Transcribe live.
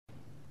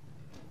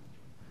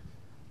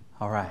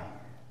All right.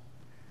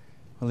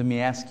 Well, let me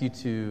ask you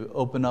to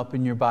open up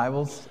in your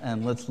Bibles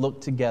and let's look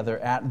together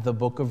at the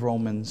book of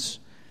Romans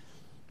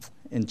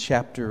in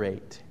chapter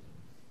 8.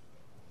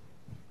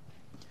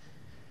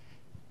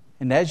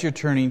 And as you're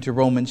turning to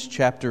Romans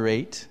chapter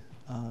 8,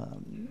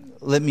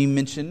 let me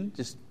mention,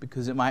 just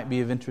because it might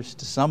be of interest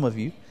to some of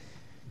you,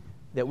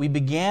 that we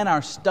began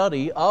our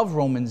study of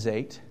Romans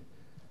 8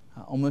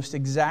 almost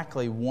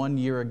exactly 1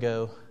 year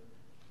ago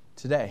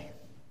today.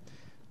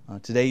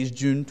 Today is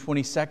June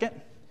 22nd,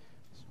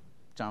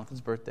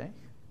 Jonathan's birthday.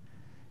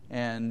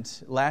 And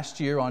last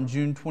year on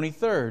June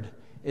 23rd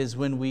is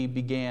when we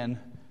began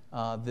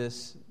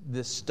this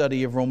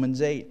study of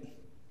Romans 8.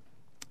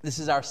 This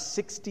is our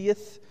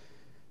 60th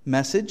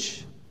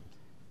message,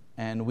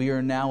 and we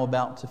are now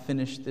about to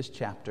finish this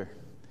chapter.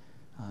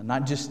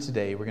 Not just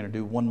today, we're going to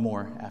do one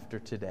more after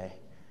today.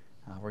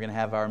 We're going to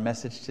have our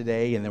message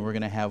today, and then we're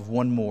going to have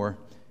one more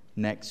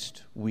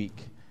next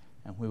week,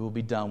 and we will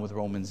be done with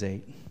Romans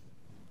 8.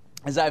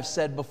 As I've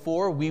said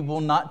before, we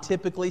will not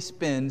typically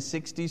spend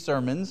 60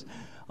 sermons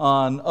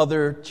on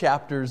other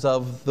chapters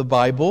of the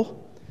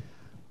Bible,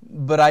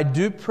 but I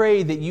do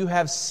pray that you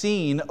have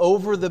seen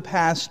over the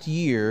past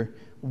year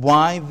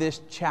why this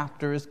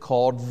chapter is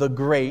called the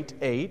Great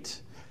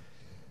Eight,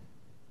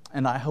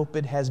 and I hope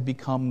it has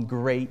become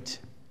great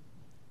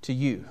to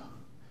you,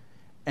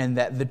 and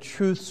that the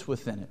truths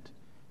within it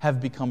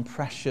have become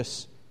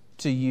precious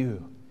to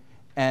you,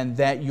 and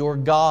that your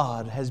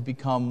God has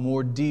become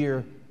more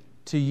dear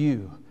to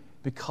you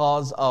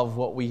because of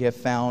what we have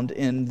found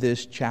in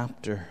this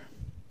chapter.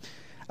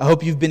 I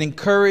hope you've been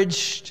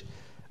encouraged.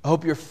 I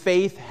hope your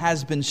faith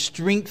has been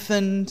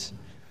strengthened.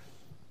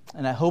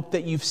 And I hope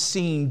that you've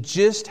seen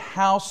just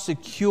how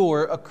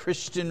secure a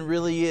Christian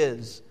really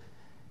is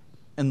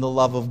in the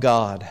love of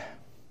God.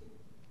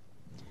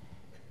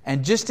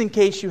 And just in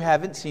case you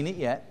haven't seen it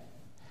yet,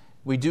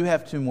 we do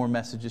have 2 more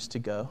messages to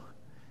go.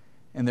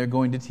 And they're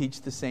going to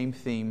teach the same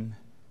theme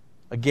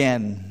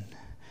again.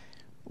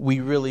 We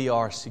really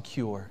are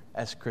secure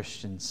as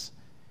Christians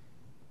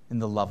in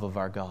the love of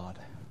our God.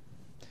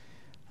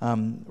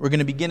 We're going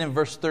to begin in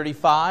verse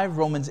 35,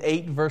 Romans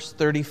 8, verse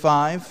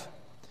 35.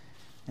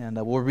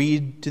 And we'll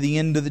read to the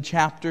end of the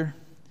chapter.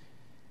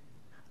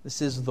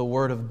 This is the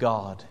Word of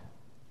God.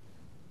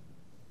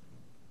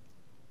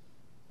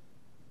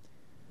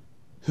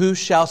 Who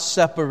shall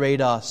separate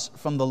us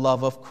from the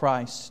love of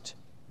Christ?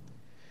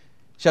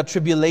 Shall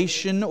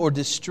tribulation or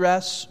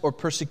distress or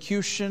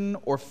persecution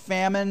or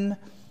famine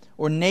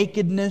or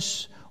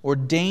nakedness, or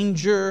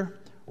danger,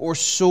 or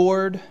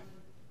sword?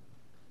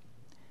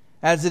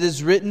 As it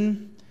is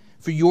written,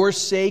 for your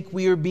sake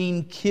we are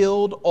being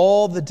killed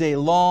all the day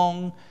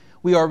long.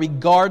 We are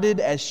regarded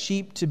as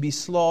sheep to be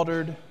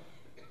slaughtered.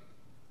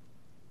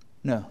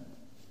 No.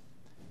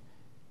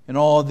 In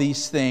all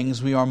these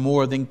things we are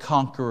more than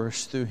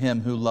conquerors through Him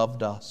who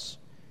loved us.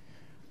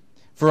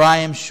 For I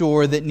am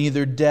sure that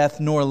neither death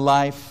nor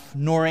life,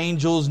 nor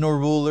angels nor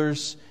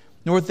rulers,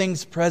 nor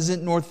things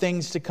present nor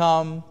things to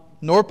come,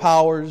 nor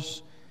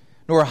powers,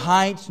 nor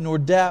height, nor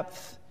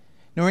depth,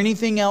 nor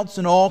anything else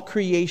in all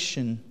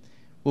creation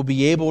will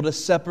be able to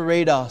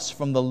separate us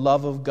from the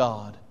love of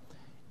God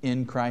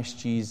in Christ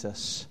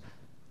Jesus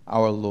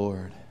our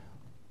Lord.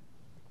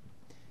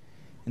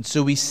 And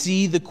so we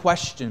see the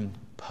question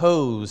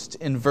posed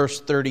in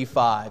verse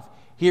 35.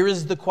 Here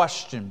is the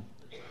question: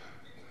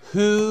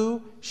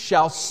 who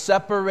shall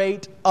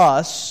separate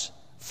us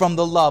from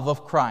the love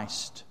of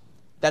Christ?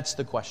 That's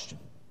the question.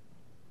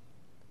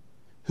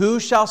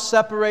 Who shall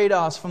separate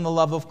us from the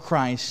love of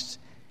Christ?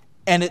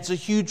 And it's a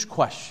huge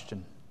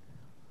question.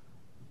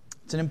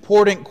 It's an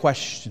important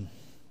question.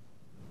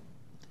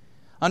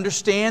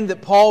 Understand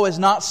that Paul is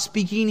not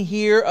speaking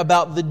here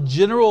about the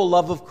general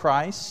love of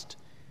Christ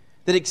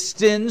that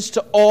extends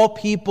to all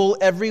people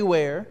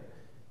everywhere.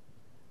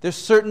 There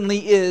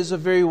certainly is a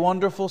very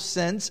wonderful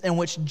sense in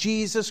which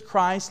Jesus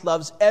Christ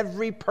loves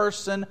every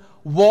person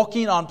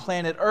walking on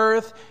planet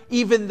Earth,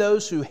 even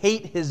those who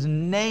hate His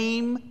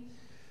name.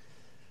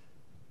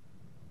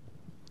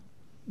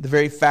 The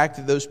very fact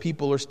that those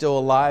people are still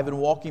alive and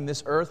walking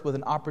this earth with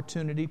an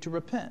opportunity to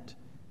repent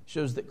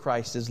shows that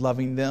Christ is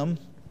loving them.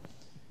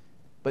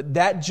 But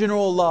that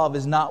general love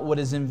is not what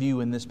is in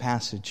view in this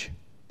passage.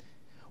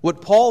 What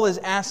Paul is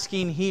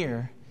asking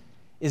here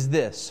is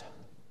this: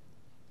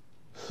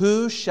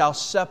 who shall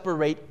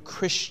separate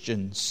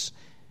Christians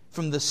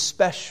from the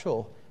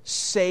special,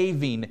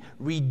 saving,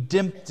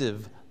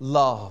 redemptive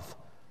love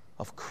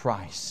of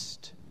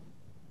Christ?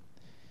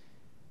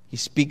 He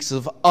speaks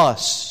of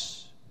us.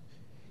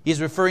 He's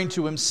referring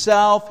to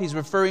himself. He's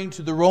referring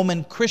to the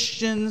Roman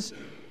Christians.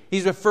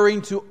 He's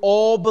referring to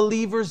all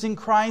believers in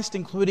Christ,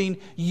 including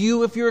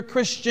you if you're a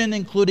Christian,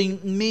 including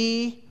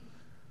me.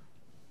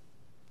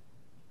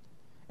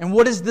 And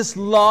what is this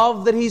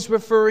love that he's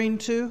referring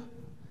to?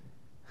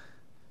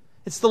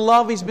 It's the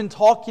love he's been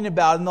talking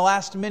about in the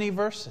last many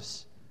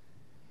verses.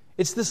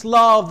 It's this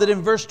love that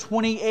in verse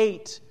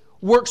 28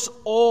 works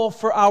all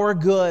for our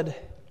good.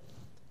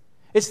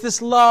 It's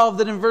this love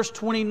that in verse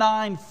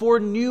 29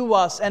 foreknew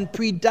us and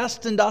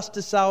predestined us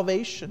to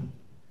salvation.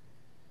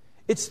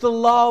 It's the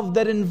love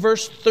that in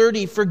verse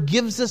 30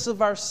 forgives us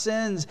of our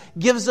sins,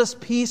 gives us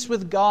peace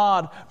with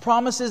God,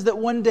 promises that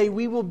one day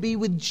we will be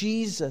with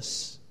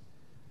Jesus.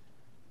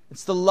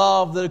 It's the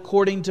love that,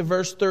 according to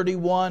verse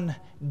 31,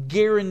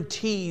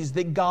 guarantees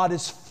that God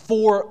is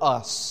for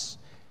us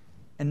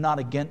and not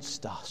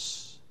against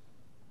us.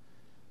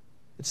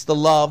 It's the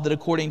love that,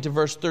 according to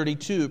verse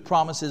 32,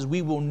 promises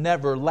we will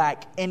never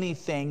lack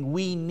anything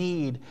we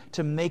need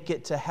to make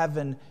it to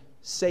heaven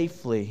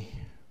safely.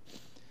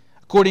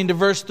 According to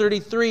verse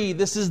 33,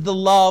 this is the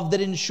love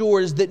that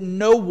ensures that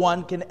no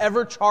one can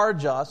ever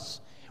charge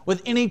us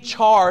with any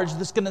charge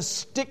that's going to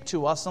stick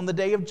to us on the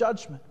day of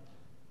judgment.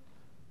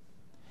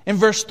 In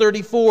verse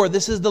 34,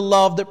 this is the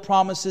love that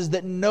promises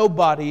that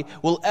nobody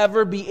will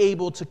ever be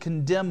able to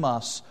condemn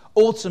us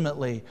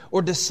ultimately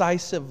or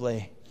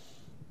decisively.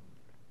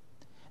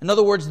 In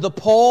other words, the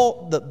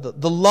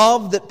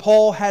love that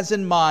Paul has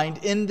in mind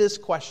in this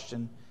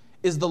question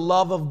is the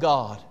love of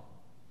God.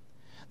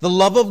 The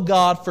love of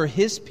God for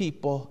His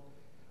people,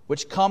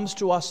 which comes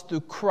to us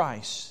through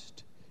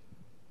Christ.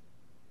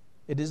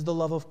 It is the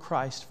love of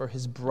Christ for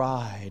His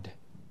bride.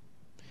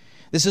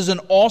 This is an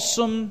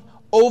awesome,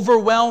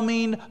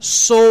 overwhelming,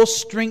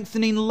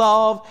 soul-strengthening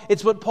love.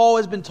 It's what Paul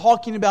has been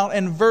talking about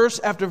in verse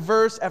after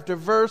verse after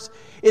verse.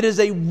 It is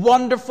a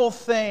wonderful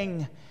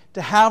thing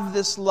to have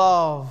this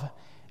love.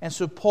 And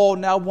so Paul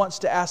now wants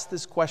to ask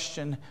this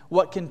question: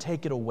 what can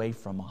take it away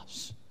from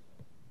us?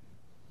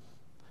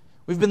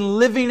 We've been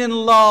living in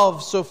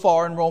love so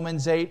far in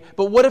Romans 8,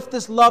 but what if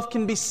this love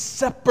can be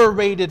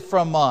separated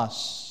from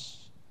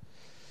us?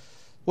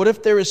 What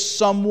if there is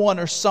someone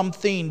or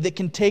something that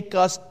can take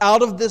us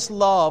out of this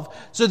love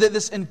so that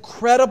this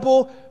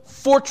incredible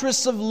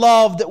fortress of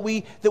love that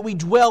we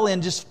dwell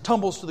in just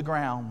tumbles to the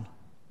ground?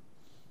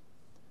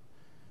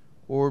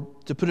 Or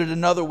to put it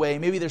another way,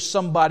 maybe there's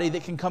somebody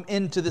that can come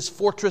into this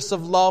fortress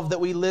of love that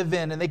we live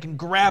in, and they can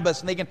grab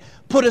us and they can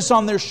put us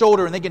on their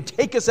shoulder and they can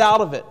take us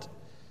out of it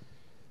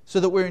so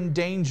that we're in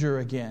danger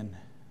again.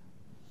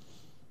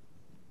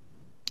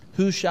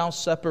 Who shall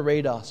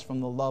separate us from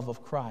the love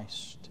of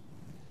Christ?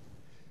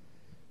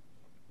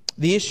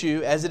 The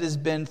issue, as it has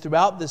been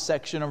throughout this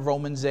section of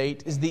Romans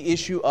 8, is the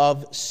issue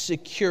of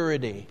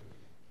security.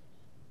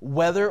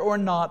 Whether or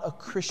not a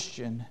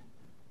Christian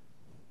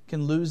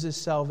can lose his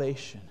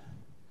salvation.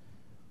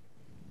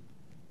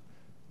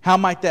 How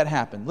might that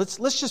happen?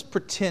 Let's just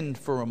pretend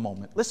for a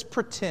moment. Let's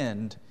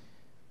pretend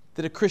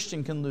that a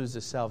Christian can lose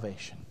his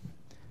salvation.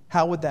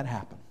 How would that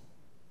happen?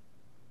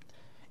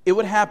 It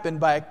would happen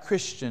by a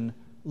Christian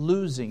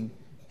losing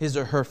his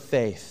or her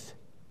faith.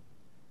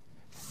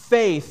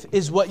 Faith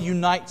is what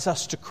unites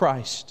us to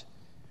Christ.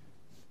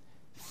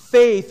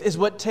 Faith is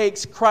what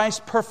takes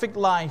Christ's perfect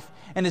life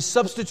and His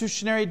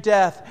substitutionary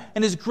death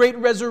and His great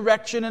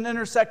resurrection and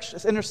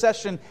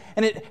intercession.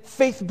 And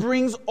faith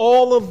brings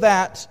all of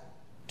that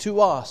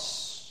to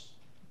us.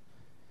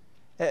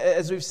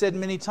 As we've said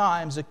many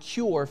times, a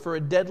cure for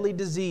a deadly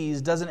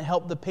disease doesn't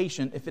help the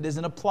patient if it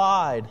isn't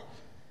applied.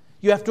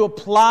 You have to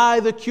apply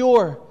the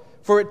cure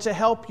for it to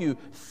help you.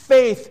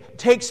 Faith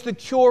takes the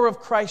cure of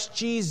Christ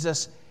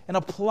Jesus and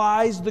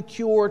applies the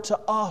cure to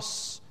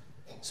us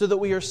so that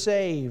we are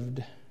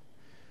saved.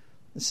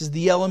 This is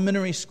the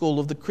elementary school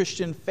of the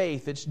Christian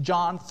faith. It's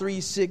John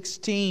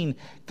 3:16.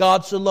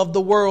 God so loved the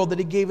world that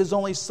He gave His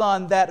only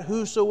Son, that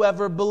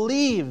whosoever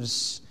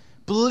believes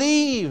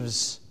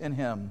in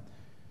Him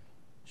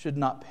should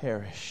not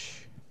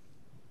perish.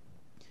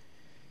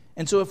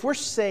 And so if we're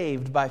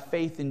saved by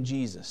faith in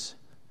Jesus,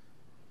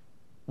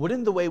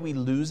 wouldn't the way we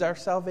lose our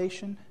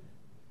salvation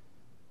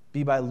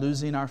be by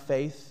losing our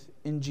faith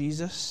in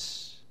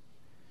Jesus?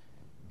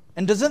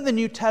 And doesn't the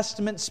New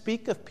Testament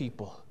speak of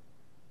people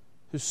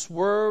who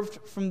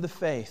swerved from the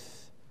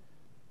faith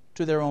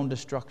to their own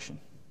destruction?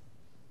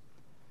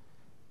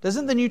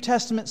 Doesn't the New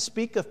Testament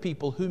speak of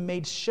people who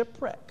made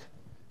shipwreck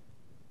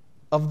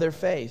of their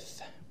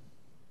faith?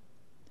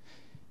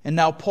 And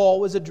now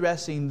Paul was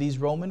addressing these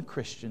Roman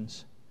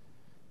Christians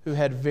who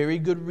had very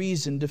good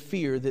reason to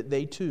fear that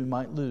they too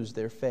might lose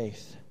their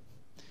faith.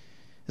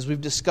 As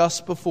we've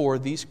discussed before,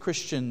 these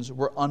Christians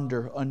were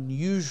under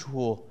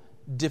unusual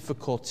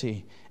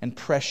difficulty and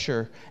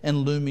pressure and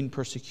looming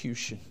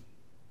persecution.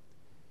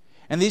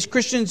 And these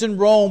Christians in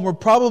Rome were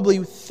probably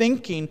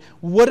thinking,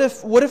 what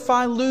if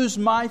I lose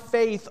my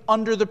faith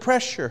under the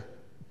pressure?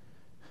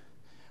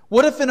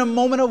 What if in a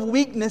moment of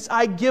weakness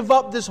I give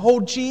up this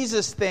whole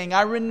Jesus thing?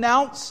 I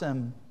renounce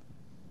Him.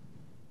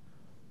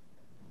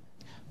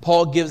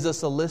 Paul gives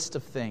us a list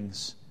of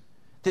things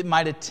that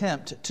might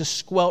attempt to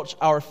squelch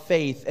our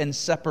faith and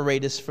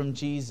separate us from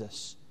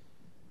Jesus.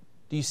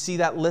 Do you see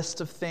that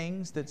list of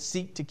things that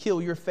seek to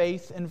kill your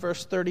faith in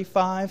verse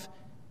 35?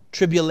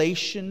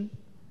 Tribulation.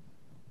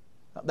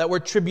 That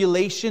word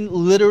tribulation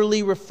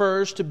literally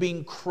refers to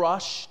being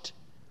crushed,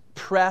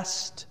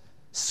 pressed,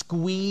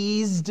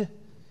 squeezed.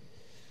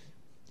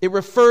 It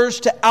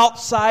refers to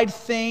outside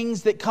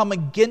things that come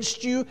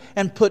against you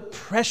and put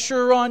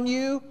pressure on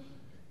you.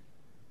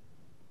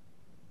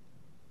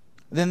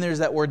 Then there's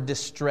that word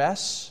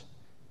distress.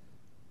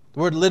 The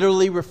word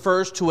literally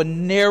refers to a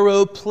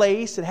narrow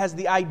place. It has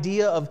the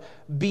idea of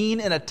being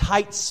in a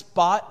tight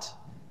spot.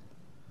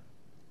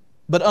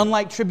 But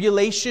unlike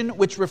tribulation,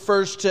 which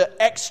refers to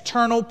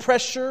external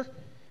pressure,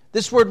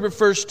 this word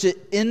refers to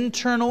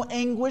internal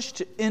anguish,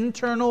 to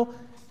internal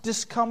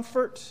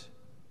discomfort.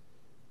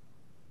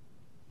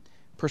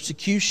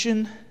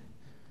 Persecution.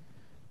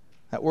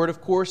 That word,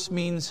 of course,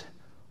 means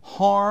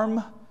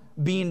harm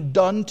being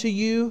done to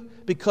you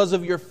because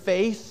of your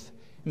faith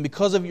and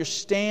because of your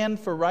stand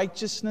for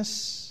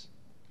righteousness.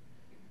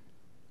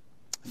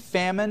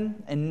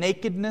 Famine and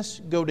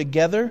nakedness go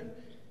together,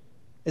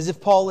 as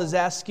if Paul is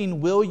asking,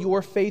 will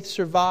your faith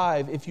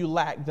survive if you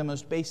lack the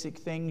most basic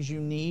things you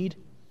need?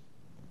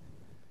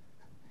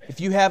 If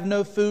you have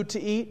no food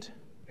to eat,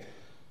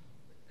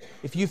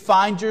 if you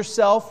find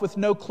yourself with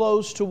no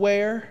clothes to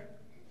wear,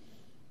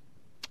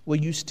 will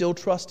you still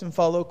trust and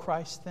follow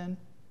Christ then?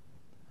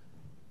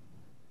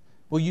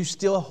 Will you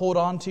still hold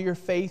on to your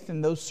faith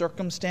in those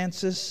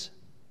circumstances?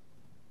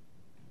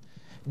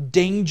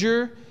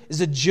 Danger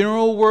is a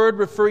general word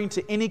referring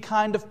to any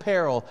kind of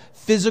peril.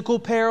 Physical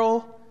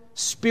peril,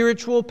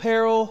 spiritual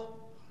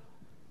peril.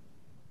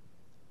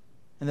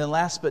 And then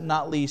last but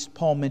not least,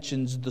 Paul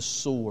mentions the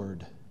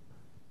sword,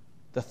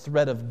 the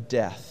threat of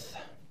death.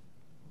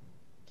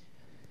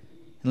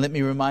 And let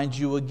me remind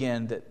you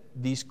again that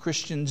these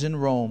Christians in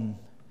Rome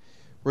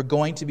were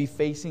going to be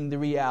facing the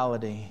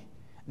reality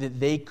that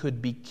they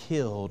could be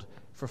killed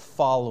for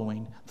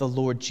following the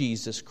Lord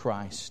Jesus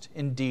Christ.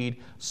 Indeed,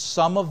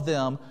 some of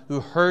them who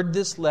heard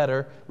this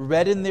letter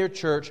read in their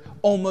church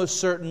almost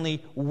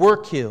certainly were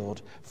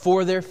killed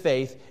for their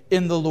faith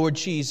in the Lord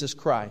Jesus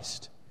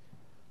Christ.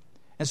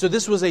 And so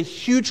this was a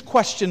huge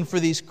question for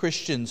these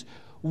Christians.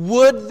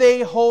 Would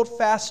they hold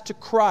fast to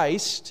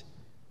Christ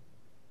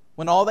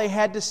when all they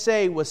had to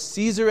say was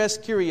Caesar es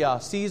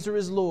Kyrios, Caesar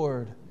is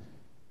Lord,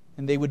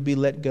 and they would be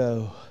let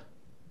go?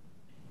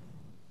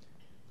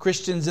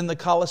 Christians in the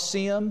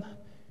Colosseum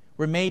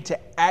were made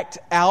to act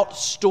out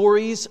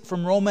stories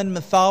from Roman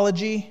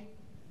mythology.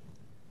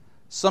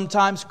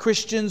 Sometimes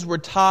Christians were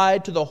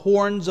tied to the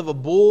horns of a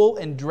bull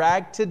and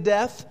dragged to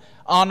death,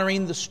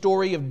 honoring the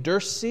story of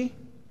Dirce.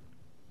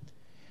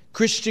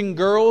 Christian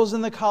girls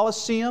in the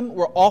Colosseum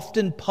were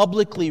often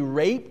publicly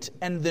raped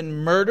and then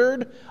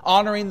murdered,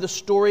 honoring the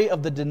story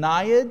of the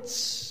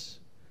Danaids.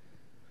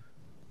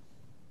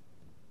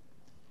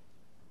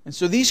 And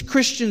so these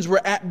Christians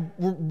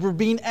were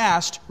being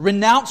asked,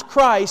 renounce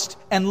Christ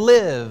and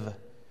live.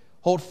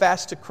 Hold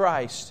fast to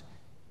Christ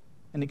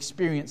and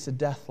experience a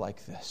death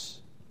like this.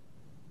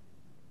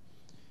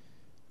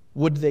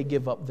 Would they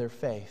give up their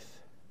faith?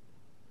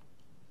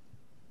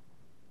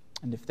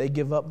 And if they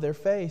give up their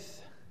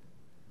faith,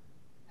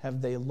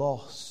 have they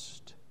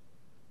lost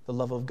the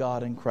love of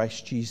God in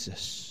Christ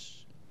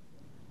Jesus?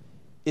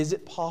 Is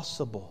it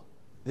possible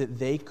that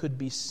they could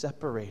be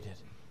separated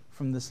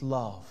from this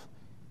love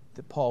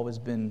that Paul has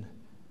been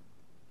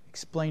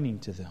explaining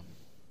to them?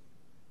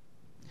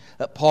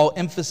 Paul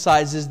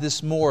emphasizes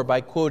this more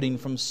by quoting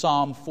from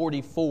Psalm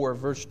 44,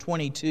 verse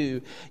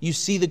 22. You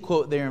see the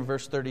quote there in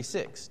verse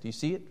 36. Do you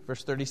see it?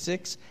 Verse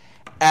 36.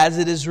 As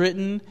it is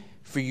written,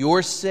 for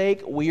your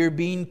sake we are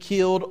being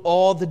killed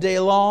all the day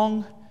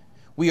long.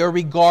 We are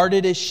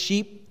regarded as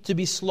sheep to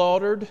be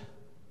slaughtered.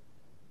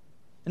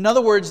 In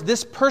other words,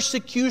 this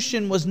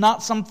persecution was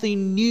not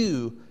something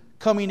new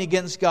coming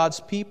against God's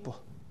people.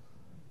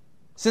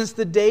 Since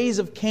the days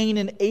of Cain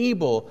and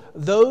Abel,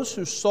 those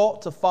who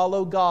sought to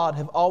follow God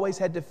have always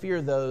had to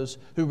fear those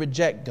who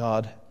reject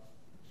God.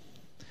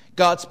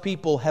 God's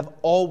people have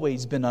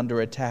always been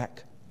under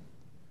attack.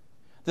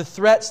 The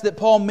threats that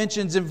Paul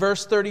mentions in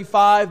verse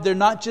 35, they're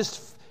not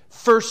just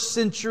first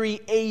century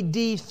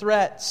AD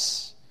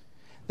threats.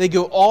 They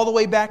go all the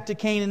way back to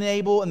Cain and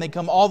Abel, and they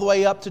come all the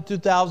way up to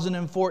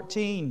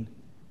 2014.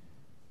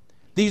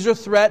 These are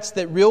threats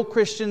that real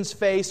Christians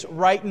face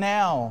right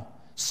now.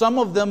 Some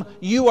of them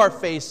you are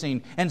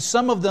facing, and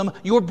some of them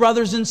your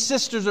brothers and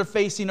sisters are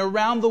facing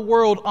around the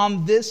world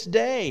on this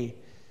day.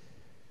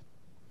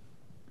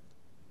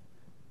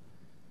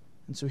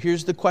 And so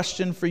here's the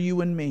question for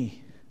you and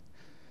me.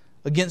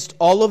 Against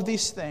all of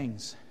these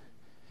things,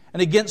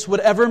 and against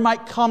whatever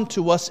might come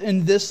to us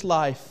in this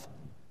life,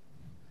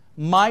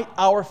 might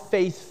our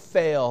faith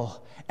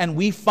fail and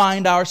we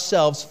find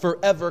ourselves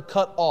forever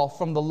cut off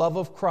from the love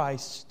of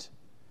Christ?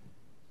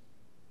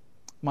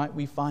 Might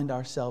we find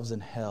ourselves in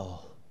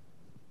hell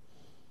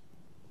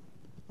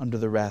under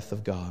the wrath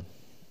of God?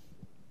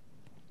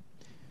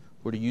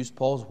 Or to use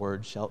Paul's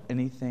words, shall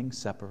anything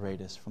separate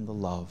us from the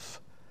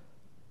love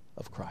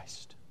of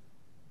Christ?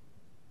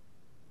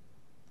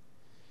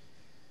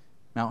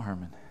 Mount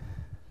Hermon,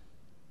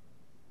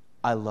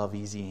 I love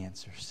easy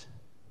answers.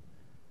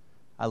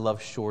 I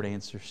love short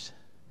answers.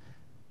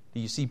 Do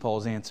you see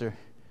Paul's answer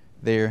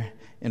there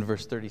in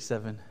verse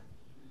 37?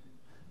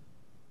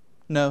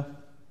 No.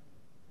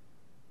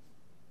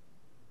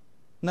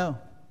 No.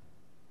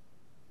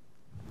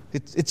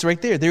 It's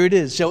right there. There it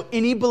is. Shall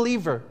any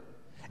believer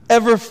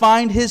ever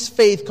find his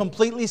faith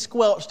completely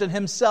squelched and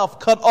himself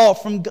cut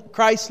off from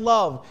Christ's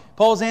love?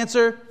 Paul's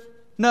answer,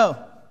 no.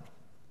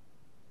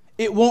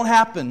 It won't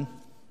happen.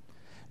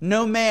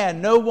 No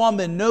man, no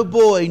woman, no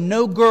boy,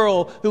 no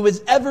girl who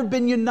has ever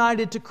been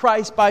united to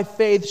Christ by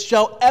faith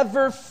shall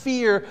ever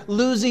fear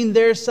losing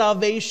their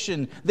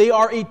salvation. They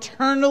are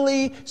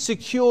eternally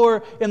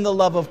secure in the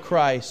love of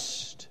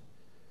Christ.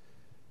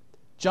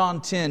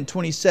 John 10,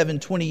 27,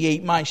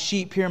 28, my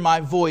sheep hear my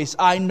voice.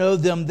 I know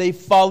them, they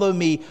follow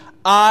me.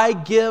 I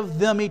give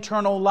them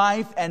eternal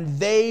life, and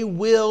they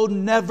will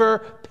never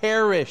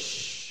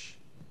perish.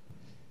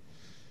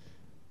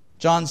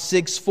 John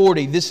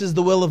 6:40, this is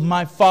the will of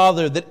my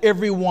Father, that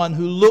everyone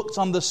who looks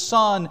on the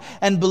Son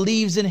and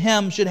believes in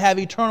Him should have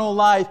eternal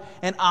life,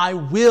 and I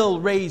will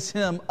raise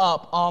him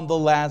up on the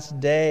last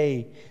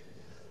day.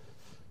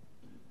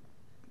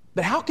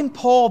 But how can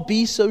Paul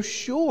be so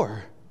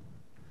sure?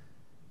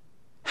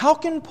 How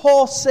can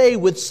Paul say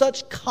with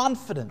such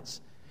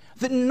confidence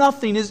that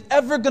nothing is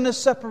ever going to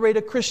separate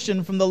a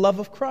Christian from the love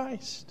of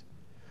Christ?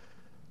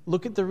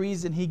 Look at the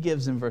reason he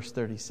gives in verse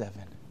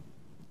 37.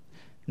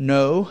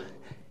 No,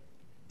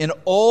 in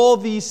all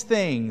these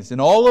things, in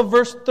all of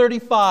verse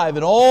 35,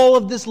 in all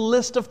of this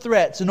list of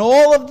threats, in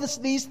all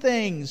of these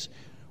things,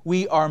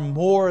 we are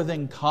more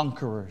than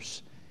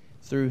conquerors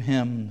through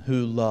Him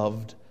who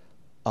loved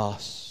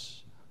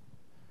us.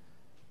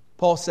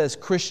 Paul says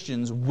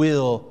Christians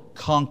will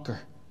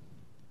conquer.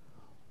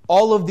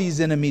 All of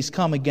these enemies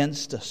come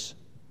against us.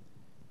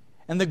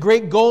 And the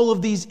great goal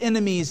of these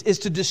enemies is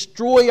to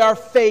destroy our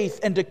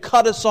faith and to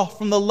cut us off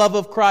from the love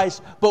of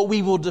Christ, but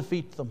we will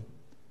defeat them.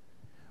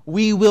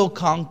 We will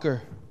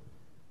conquer.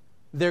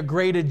 Their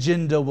great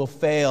agenda will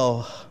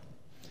fail.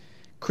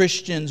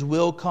 Christians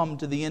will come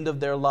to the end of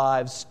their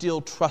lives still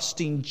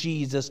trusting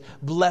Jesus,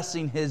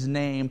 blessing His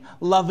name,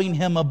 loving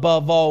Him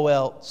above all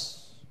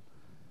else.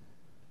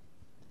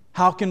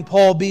 How can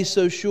Paul be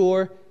so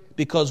sure?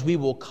 Because we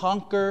will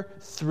conquer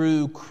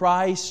through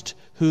Christ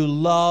who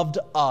loved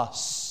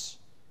us.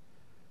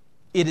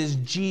 It is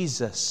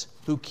Jesus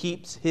who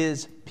keeps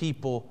His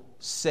people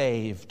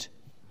saved.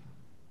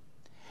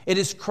 It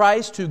is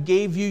Christ who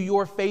gave you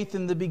your faith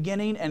in the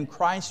beginning, and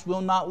Christ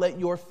will not let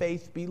your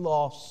faith be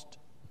lost.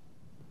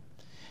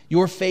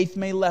 Your faith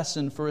may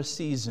lessen for a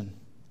season.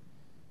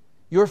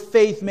 Your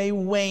faith may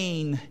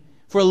wane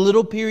for a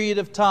little period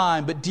of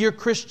time, but dear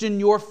Christian,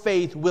 your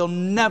faith will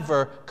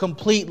never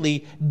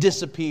completely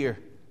disappear.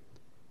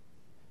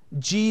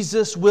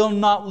 Jesus will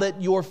not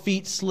let your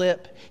feet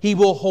slip. He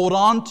will hold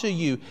on to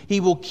you. He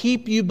will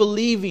keep you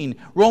believing.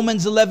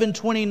 Romans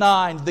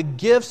 11:29, the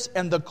gifts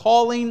and the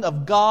calling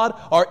of God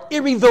are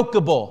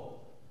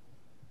irrevocable.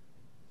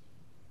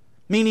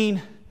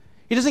 Meaning,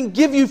 He doesn't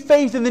give you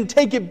faith and then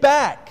take it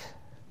back.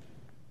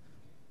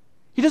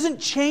 He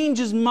doesn't change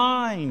His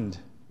mind.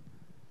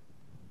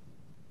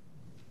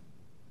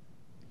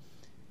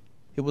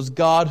 It was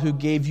God who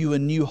gave you a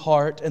new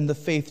heart and the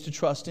faith to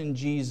trust in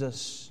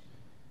Jesus.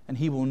 And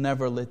He will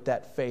never let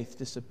that faith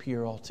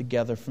disappear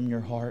altogether from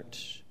your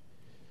heart.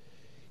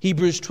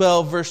 Hebrews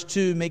 12 verse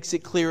 2 makes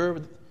it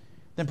clearer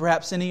than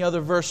perhaps any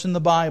other verse in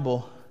the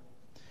Bible.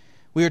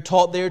 We are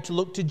taught there to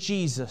look to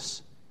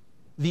Jesus,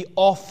 the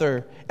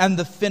author and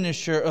the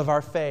finisher of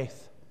our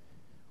faith.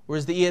 Or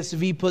as the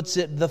ESV puts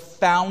it, the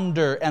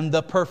founder and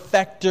the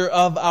perfecter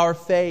of our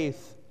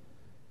faith.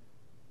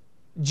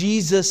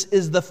 Jesus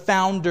is the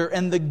founder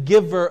and the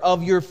giver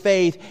of your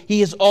faith.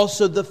 He is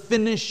also the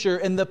finisher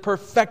and the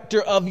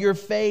perfecter of your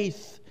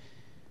faith.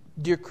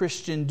 Dear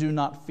Christian, do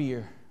not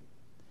fear.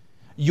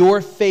 Your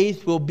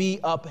faith will be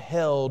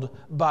upheld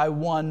by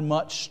one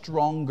much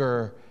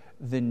stronger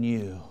than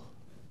you.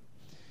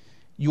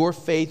 Your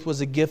faith was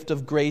a gift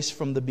of grace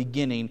from the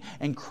beginning,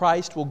 and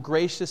Christ will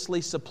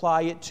graciously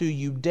supply it to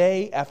you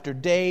day after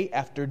day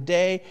after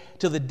day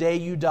till the day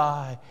you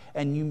die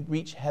and you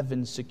reach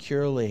heaven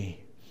securely.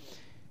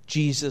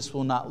 Jesus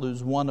will not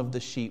lose one of the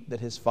sheep that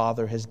His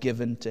Father has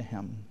given to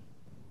Him.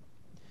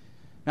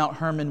 Mount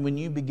Hermon, when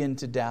you begin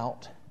to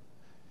doubt,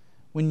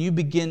 when you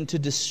begin to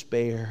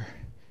despair,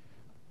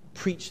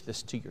 preach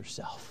this to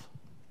yourself.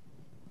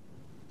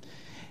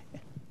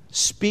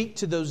 Speak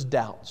to those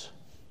doubts.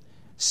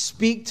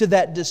 Speak to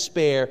that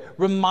despair.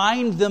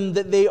 Remind them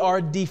that they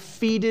are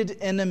defeated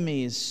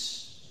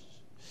enemies.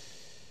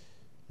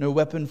 No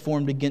weapon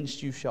formed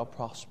against you shall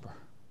prosper.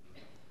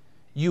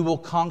 You will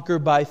conquer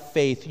by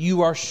faith.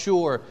 You are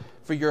sure,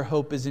 for your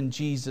hope is in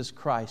Jesus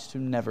Christ, who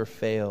never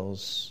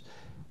fails.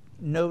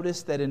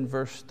 Notice that in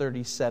verse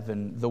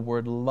 37, the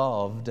word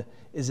loved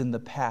is in the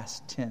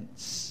past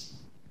tense.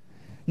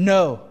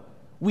 No,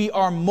 we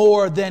are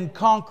more than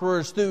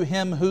conquerors through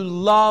Him who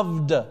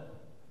loved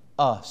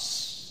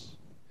us.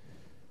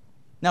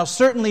 Now,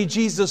 certainly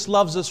Jesus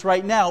loves us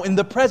right now in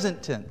the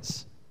present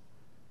tense.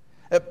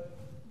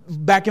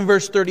 Back in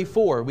verse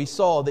 34, we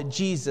saw that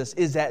Jesus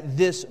is at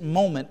this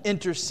moment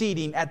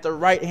interceding at the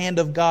right hand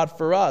of God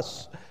for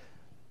us.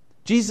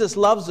 Jesus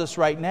loves us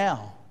right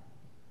now.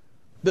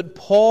 But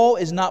Paul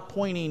is not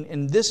pointing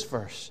in this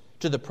verse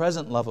to the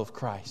present love of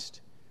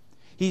Christ.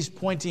 He's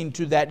pointing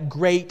to that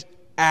great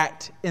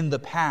act in the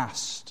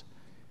past,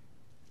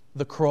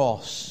 the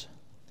cross.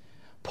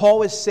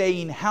 Paul is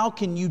saying, how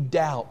can you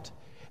doubt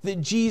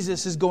that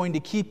Jesus is going to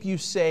keep you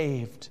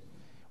saved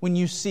when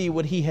you see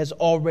what He has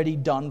already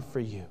done for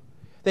you,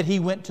 that He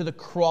went to the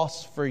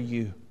cross for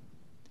you?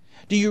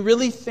 Do you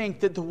really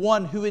think that the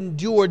one who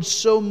endured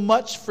so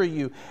much for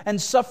you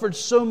and suffered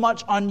so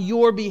much on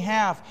your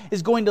behalf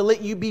is going to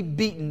let you be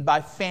beaten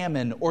by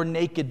famine or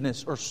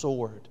nakedness or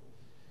sword?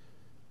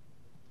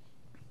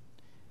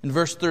 In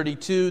verse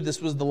 32,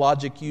 this was the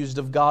logic used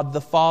of God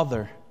the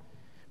Father.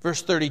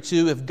 Verse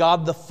 32, if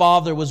God the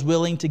Father was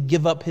willing to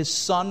give up His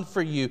Son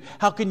for you,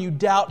 how can you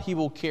doubt He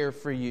will care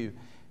for you?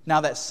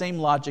 Now that same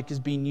logic is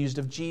being used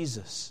of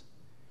Jesus.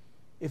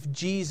 If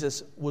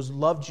Jesus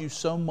loved you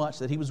so much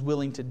that He was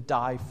willing to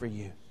die for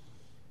you,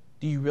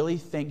 do you really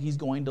think He's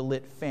going to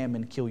let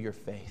famine kill your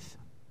faith?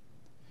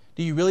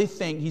 Do you really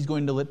think He's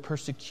going to let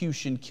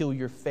persecution kill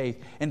your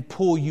faith and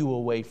pull you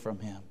away from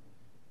Him?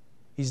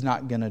 He's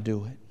not going to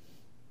do it.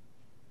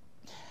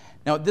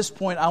 Now at this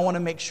point, I want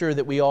to make sure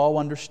that we all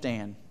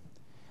understand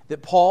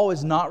that Paul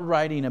is not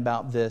writing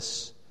about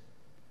this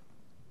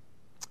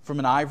from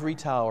an ivory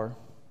tower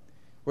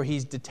where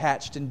he's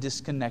detached and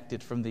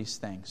disconnected from these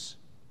things.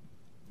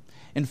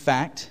 In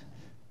fact,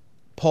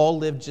 Paul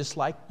lived just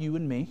like you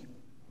and me.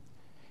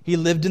 He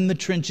lived in the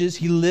trenches.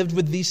 He lived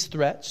with these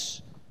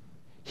threats.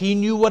 He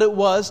knew what it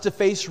was to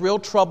face real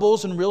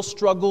troubles and real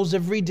struggles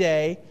every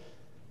day.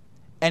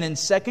 And in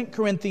 2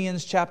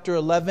 Corinthians chapter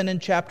 11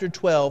 and chapter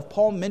 12,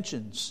 Paul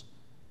mentions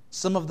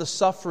some of the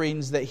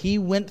sufferings that he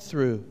went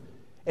through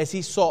as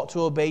he sought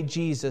to obey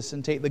Jesus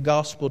and take the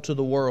gospel to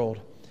the world.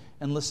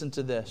 And listen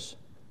to this.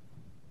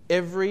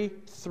 Every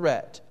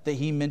threat that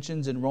he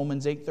mentions in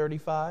Romans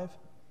 8:35,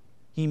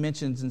 he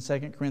mentions in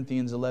 2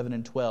 Corinthians 11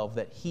 and 12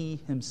 that he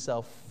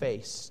himself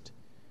faced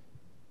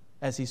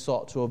as he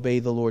sought to obey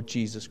the Lord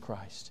Jesus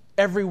Christ.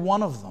 Every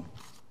one of them,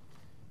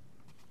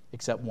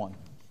 except one.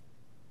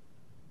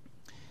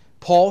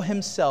 Paul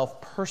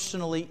himself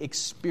personally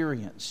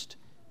experienced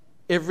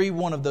every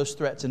one of those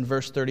threats in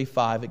verse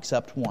 35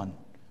 except one.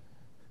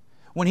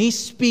 When he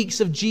speaks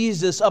of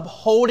Jesus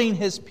upholding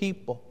His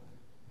people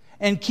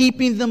and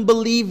keeping them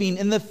believing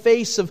in the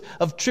face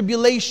of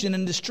tribulation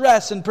and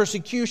distress and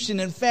persecution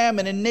and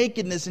famine and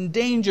nakedness and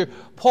danger,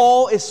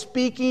 Paul is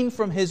speaking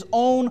from his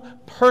own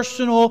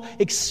personal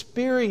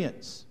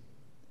experience.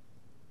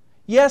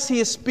 Yes, he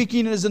is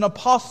speaking as an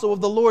apostle of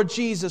the Lord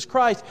Jesus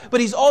Christ,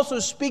 but he's also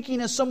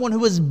speaking as someone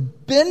who has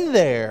been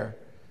there.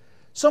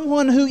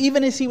 Someone who,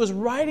 even as he was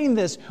writing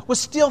this, was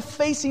still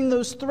facing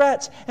those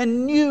threats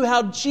and knew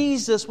how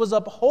Jesus was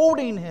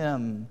upholding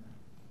him.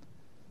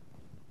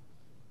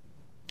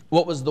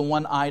 What was the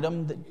one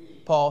item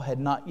that Paul had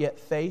not yet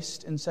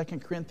faced in 2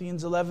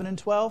 Corinthians 11 and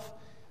 12?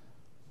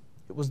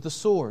 It was the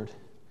sword.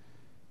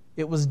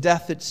 It was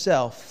death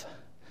itself.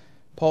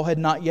 Paul had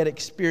not yet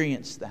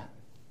experienced that.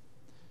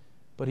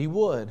 But he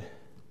would.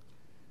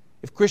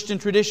 If Christian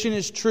tradition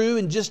is true,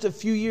 in just a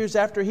few years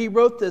after he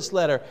wrote this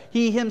letter,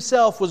 he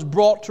himself was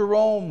brought to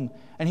Rome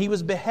and he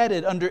was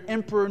beheaded under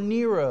Emperor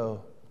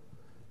Nero.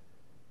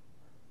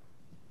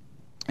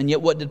 And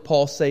yet what did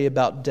Paul say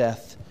about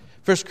death?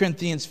 1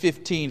 Corinthians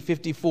 15,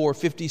 54,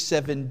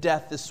 57,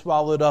 death is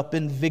swallowed up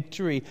in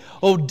victory.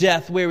 O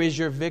death, where is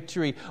your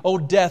victory? O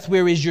death,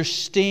 where is your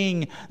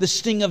sting? The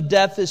sting of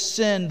death is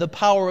sin. The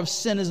power of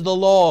sin is the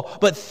law.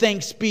 But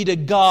thanks be to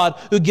God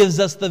who gives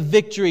us the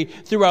victory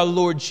through our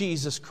Lord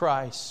Jesus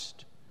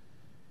Christ.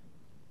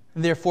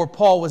 And therefore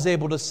Paul was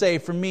able to say,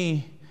 for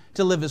me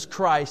to live is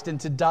Christ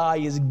and to die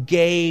is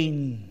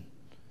gain.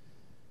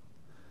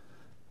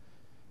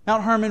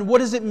 Mount Hermon, what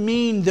does it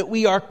mean that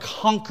we are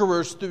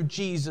conquerors through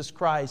Jesus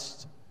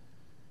Christ?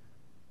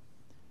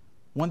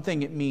 One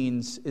thing it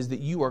means is that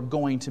you are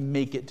going to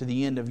make it to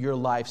the end of your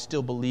life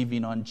still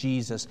believing on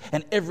Jesus.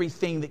 And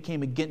everything that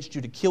came against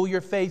you to kill your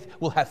faith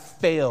will have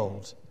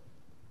failed.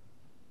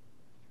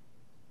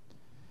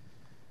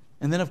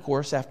 And then, of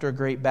course, after a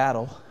great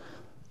battle,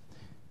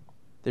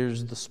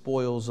 there's the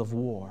spoils of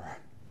war.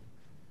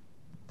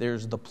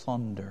 There's the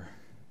plunder.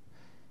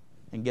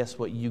 And guess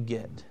what you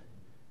get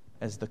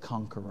as the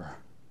conqueror?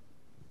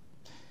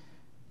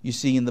 You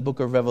see, in the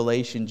book of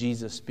Revelation,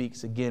 Jesus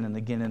speaks again and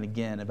again and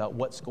again about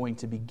what's going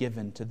to be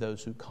given to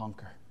those who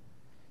conquer.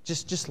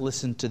 Just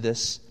listen to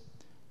this.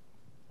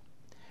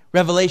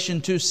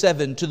 Revelation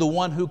 2:7, to the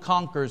one who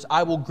conquers,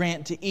 I will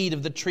grant to eat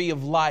of the tree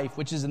of life,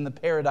 which is in the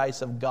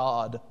paradise of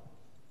God.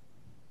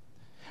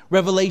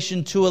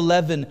 Revelation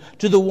 2:11,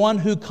 to the one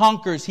who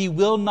conquers, he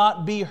will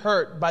not be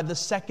hurt by the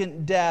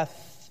second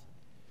death.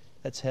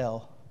 That's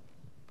hell.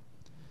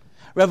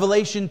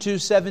 Revelation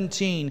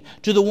 2:17,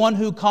 to the one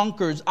who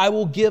conquers, I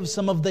will give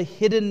some of the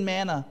hidden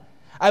manna.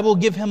 I will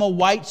give him a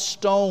white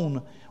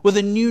stone with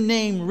a new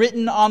name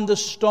written on the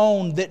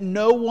stone that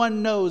no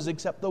one knows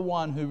except the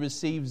one who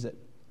receives it.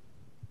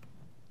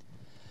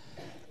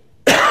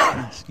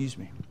 Excuse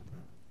me.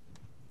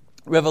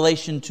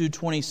 Revelation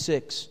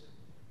 2:26,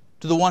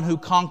 to the one who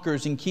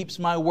conquers and keeps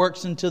my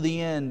works until the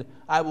end,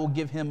 I will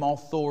give him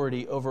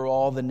authority over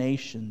all the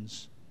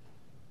nations.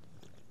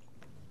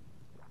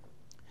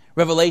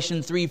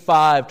 Revelation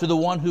 3:5, to the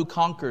one who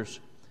conquers,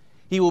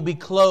 he will be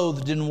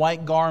clothed in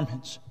white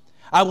garments.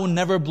 I will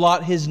never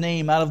blot His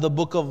name out of the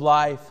book of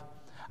life.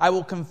 I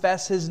will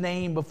confess His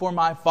name before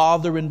my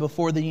Father and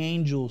before the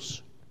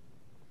angels.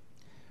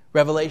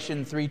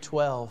 Revelation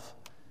 3:12.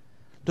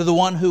 To the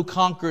one who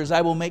conquers,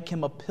 I will make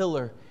him a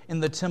pillar in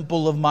the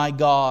temple of my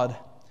God.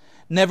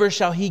 Never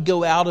shall he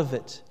go out of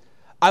it.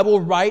 I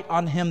will write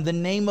on him the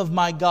name of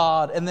my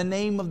God and the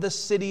name of the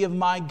city of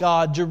my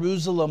God,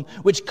 Jerusalem,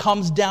 which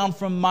comes down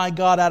from my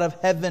God out of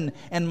heaven,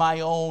 and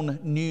my own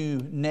new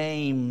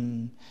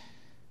name.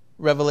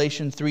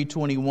 Revelation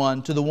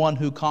 3:21. To the one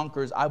who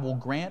conquers, I will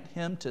grant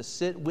him to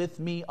sit with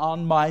me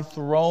on my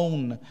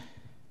throne,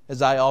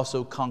 as I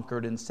also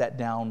conquered and sat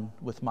down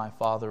with my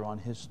Father on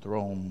His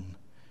throne.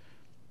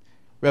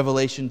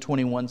 Revelation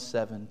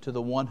 21:7. To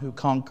the one who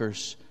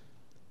conquers,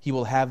 he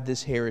will have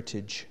this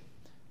heritage.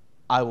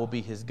 I will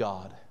be his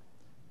God,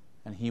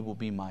 and he will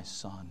be my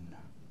son.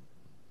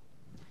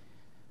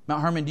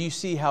 Mount Hermon, do you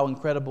see how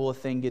incredible a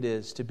thing it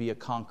is to be a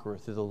conqueror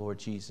through the Lord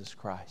Jesus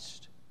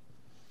Christ?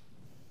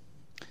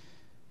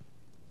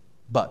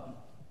 But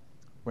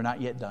we're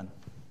not yet done.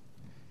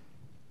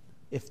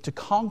 If to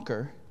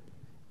conquer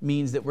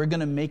means that we're going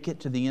to make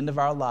it to the end of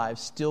our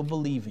lives still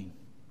believing,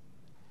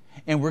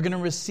 and we're going to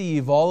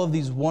receive all of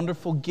these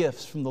wonderful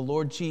gifts from the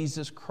Lord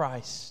Jesus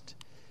Christ,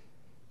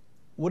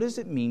 what does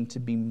it mean to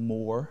be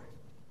more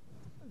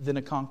than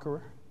a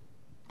conqueror?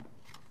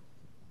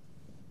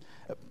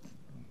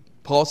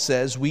 Paul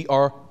says we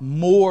are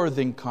more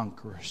than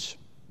conquerors.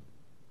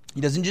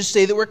 He doesn't just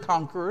say that we're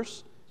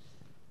conquerors.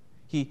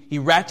 He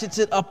ratchets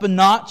it up a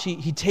notch.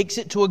 He takes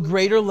it to a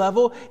greater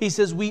level. He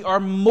says we are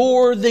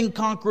more than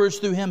conquerors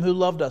through Him who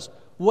loved us.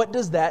 What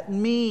does that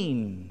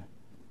mean,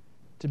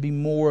 to be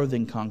more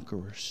than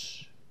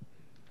conquerors?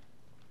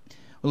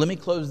 Well, let me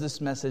close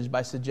this message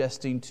by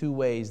suggesting two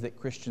ways that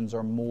Christians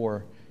are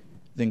more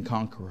than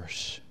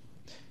conquerors.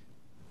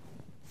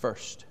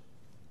 First,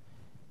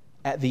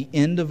 at the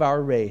end of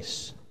our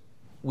race,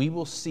 we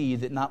will see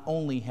that not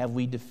only have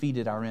we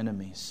defeated our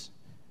enemies,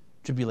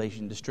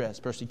 tribulation, distress,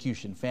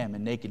 persecution,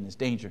 famine, nakedness,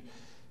 danger,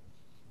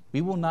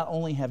 we will not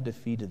only have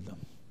defeated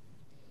them,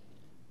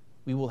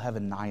 we will have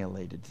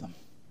annihilated them.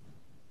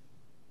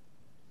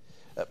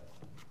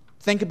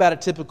 Think about a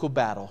typical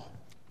battle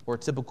or a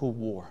typical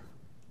war.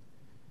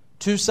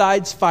 Two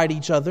sides fight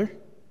each other,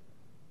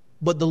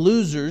 but the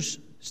losers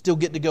still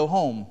get to go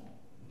home.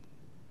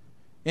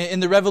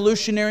 In the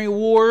Revolutionary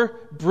War,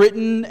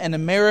 Britain and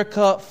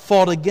America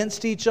fought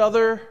against each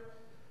other.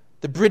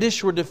 The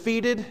British were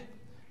defeated,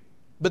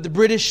 but the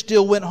British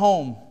still went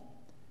home.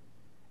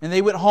 And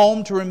they went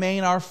home to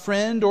remain our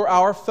friend or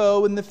our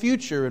foe in the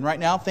future. And right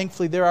now,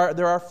 thankfully, they're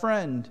our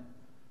friend.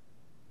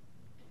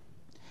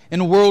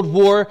 In World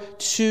War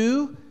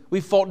II,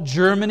 we fought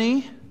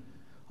Germany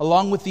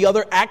along with the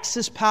other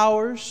Axis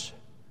powers.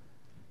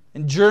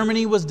 And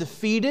Germany was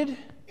defeated,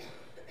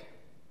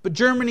 but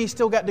Germany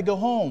still got to go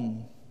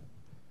home.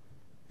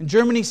 And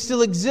Germany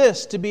still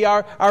exists to be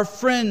our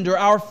friend or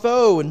our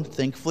foe. And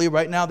thankfully,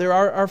 right now, they're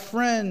our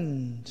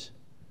friend.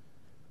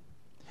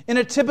 In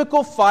a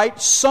typical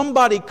fight,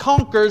 somebody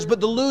conquers, but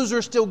the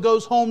loser still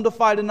goes home to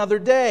fight another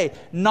day.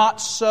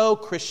 Not so,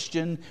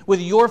 Christian,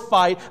 with your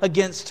fight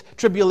against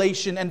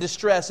tribulation and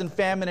distress and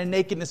famine and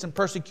nakedness and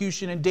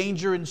persecution and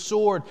danger and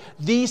sword.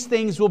 These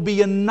things will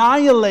be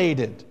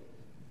annihilated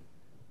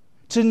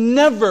to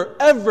never,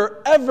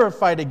 ever, ever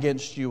fight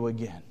against you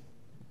again.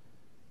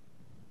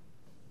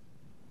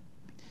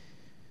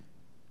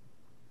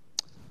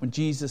 When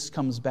Jesus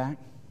comes back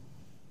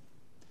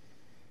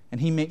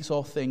and He makes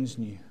all things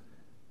new,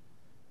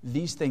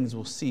 these things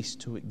will cease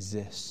to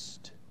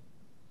exist.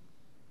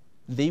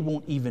 They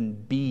won't even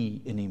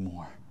be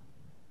anymore.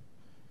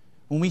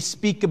 When we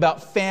speak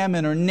about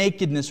famine or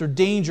nakedness or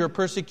danger or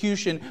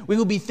persecution, we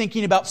will be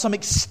thinking about some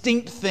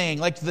extinct thing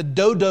like the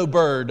dodo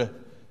bird,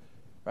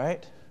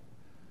 right?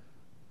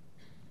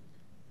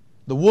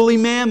 The woolly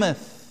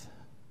mammoth.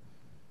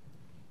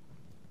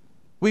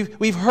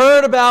 We've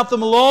heard about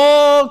them a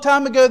long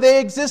time ago.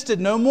 They existed.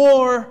 No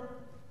more.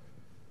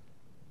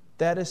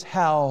 That is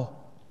how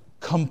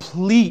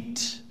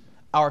complete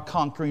our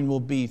conquering will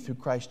be through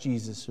Christ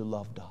Jesus who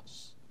loved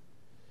us.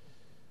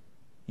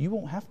 You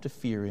won't have to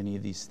fear any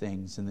of these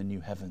things in the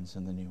new heavens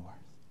and the new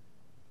earth.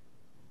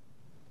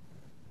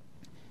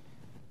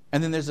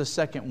 And then there's a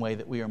second way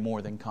that we are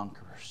more than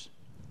conquerors.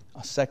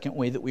 A second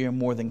way that we are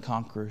more than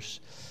conquerors.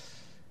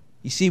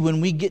 You see,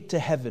 when we get to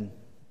heaven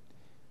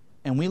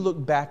and we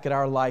look back at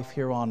our life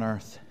here on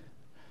earth,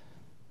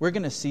 we're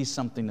going to see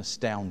something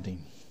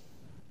astounding.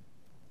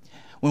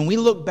 When we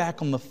look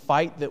back on the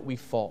fight that we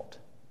fought,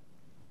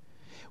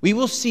 we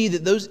will see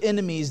that those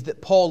enemies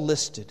that Paul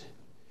listed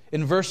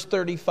in verse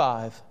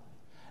 35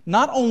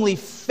 not only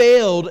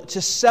failed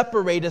to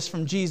separate us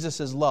from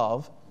Jesus'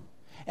 love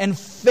and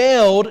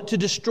failed to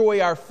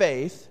destroy our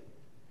faith,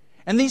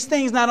 and these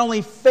things not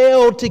only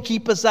failed to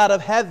keep us out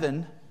of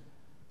heaven,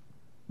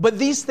 but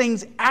these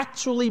things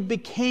actually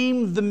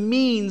became the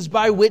means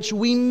by which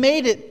we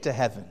made it to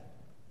heaven.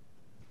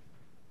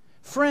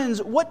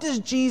 Friends, what does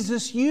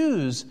Jesus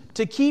use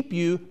to keep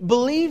you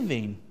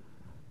believing?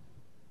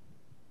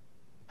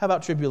 How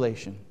about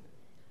tribulation?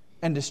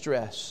 and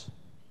distress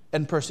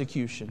and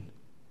persecution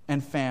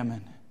and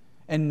famine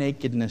and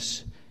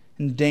nakedness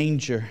and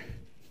danger.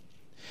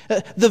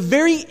 The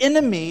very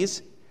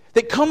enemies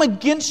that come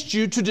against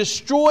you to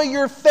destroy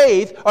your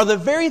faith are the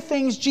very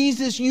things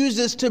Jesus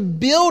uses to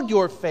build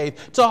your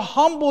faith, to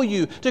humble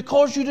you, to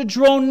cause you to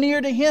draw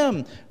near to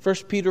Him. 1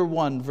 Peter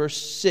 1, verse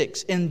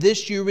 6, "In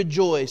this you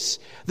rejoice,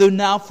 though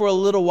now for a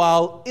little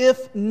while,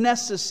 if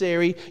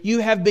necessary, you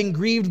have been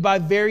grieved by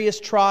various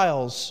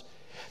trials,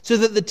 so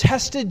that the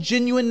tested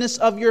genuineness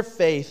of your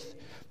faith,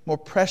 more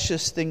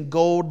precious than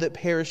gold that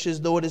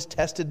perishes though it is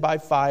tested by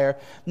fire,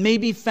 may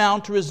be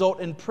found to result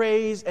in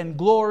praise and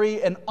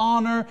glory and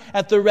honor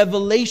at the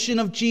revelation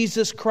of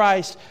Jesus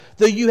Christ.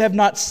 Though you have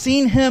not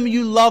seen Him,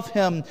 you love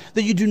Him.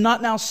 Though you do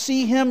not now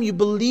see Him, you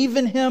believe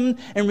in Him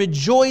and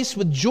rejoice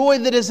with joy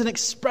that is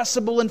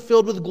inexpressible and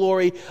filled with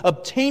glory,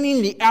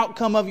 obtaining the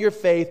outcome of your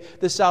faith,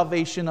 the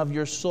salvation of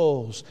your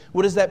souls."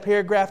 What does that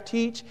paragraph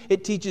teach?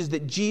 It teaches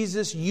that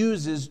Jesus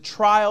uses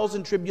trials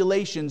and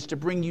tribulations to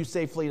bring you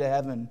safely to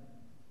heaven.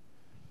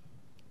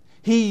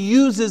 He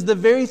uses the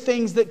very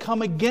things that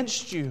come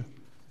against you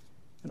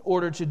in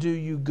order to do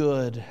you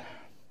good.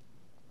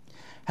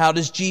 How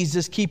does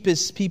Jesus keep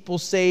His people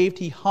saved?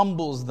 He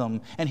humbles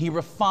them and He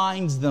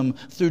refines them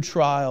through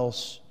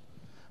trials.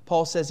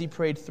 Paul says he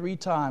prayed 3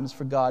 times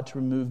for God to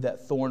remove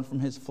that thorn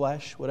from his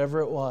flesh, whatever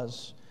it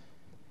was.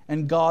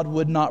 And God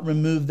would not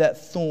remove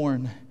that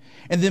thorn.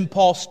 And then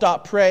Paul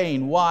stopped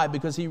praying. Why?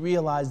 Because he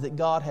realized that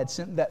God had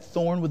sent that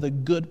thorn with a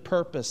good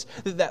purpose.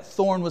 That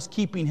thorn was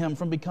keeping him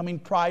from becoming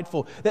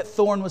prideful. That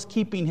thorn was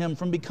keeping him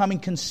from becoming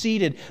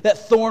conceited.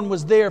 That thorn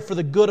was there for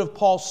the good of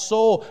Paul's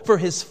soul, for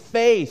his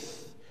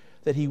faith,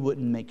 that he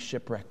wouldn't make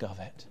shipwreck of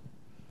it.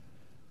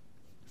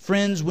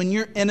 Friends, when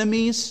your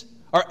enemies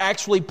are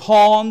actually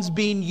pawns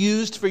being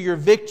used for your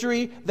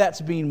victory, that's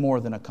being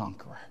more than a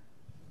conqueror.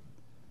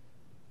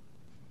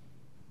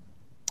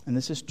 And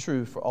this is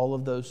true for all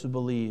of those who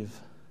believe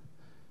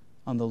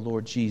on the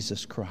Lord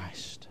Jesus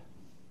Christ.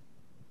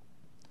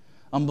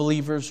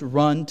 Unbelievers,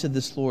 run to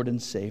this Lord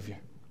and Savior.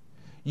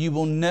 You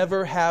will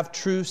never have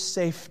true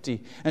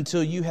safety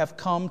until you have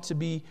come to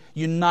be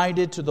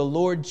united to the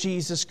Lord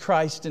Jesus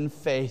Christ in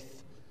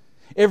faith.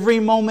 Every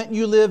moment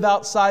you live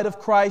outside of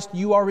Christ,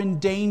 you are in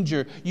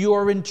danger. You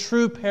are in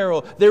true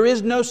peril. There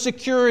is no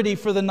security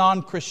for the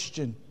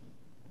non-Christian.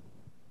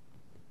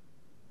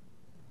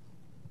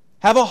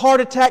 Have a heart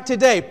attack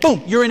today.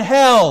 Boom, you're in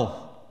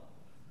hell.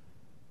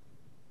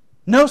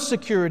 No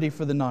security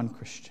for the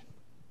non-Christian.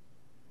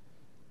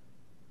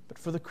 But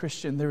for the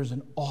Christian, there is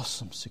an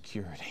awesome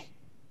security.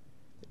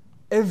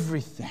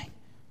 Everything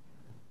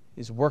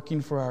is working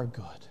for our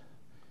good.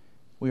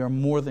 We are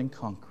more than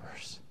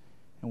conquerors,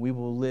 and we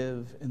will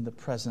live in the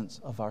presence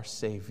of our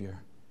Savior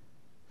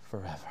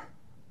forever.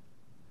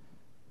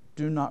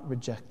 Do not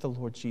reject the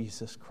Lord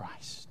Jesus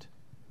Christ.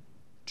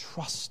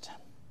 Trust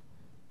Him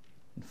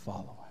and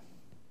follow Him.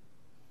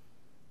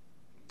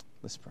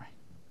 Let's pray.